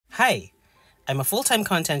Hi, I'm a full-time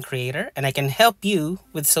content creator and I can help you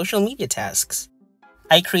with social media tasks.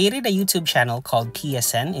 I created a YouTube channel called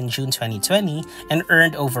PSN in June 2020 and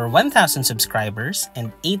earned over 1,000 subscribers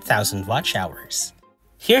and 8,000 watch hours.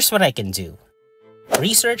 Here's what I can do.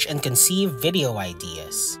 Research and conceive video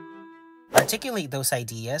ideas. Articulate those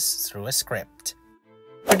ideas through a script.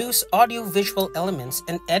 Produce audio-visual elements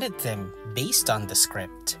and edit them based on the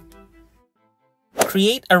script.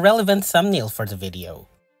 Create a relevant thumbnail for the video.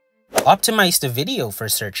 Optimize the video for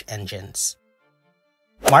search engines.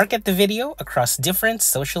 Market the video across different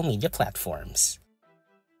social media platforms.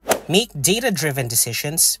 Make data-driven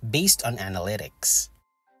decisions based on analytics.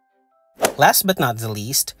 Last but not the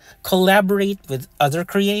least, collaborate with other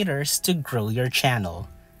creators to grow your channel.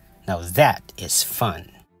 Now that is fun.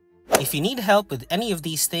 If you need help with any of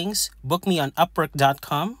these things, book me on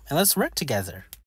Upwork.com and let's work together.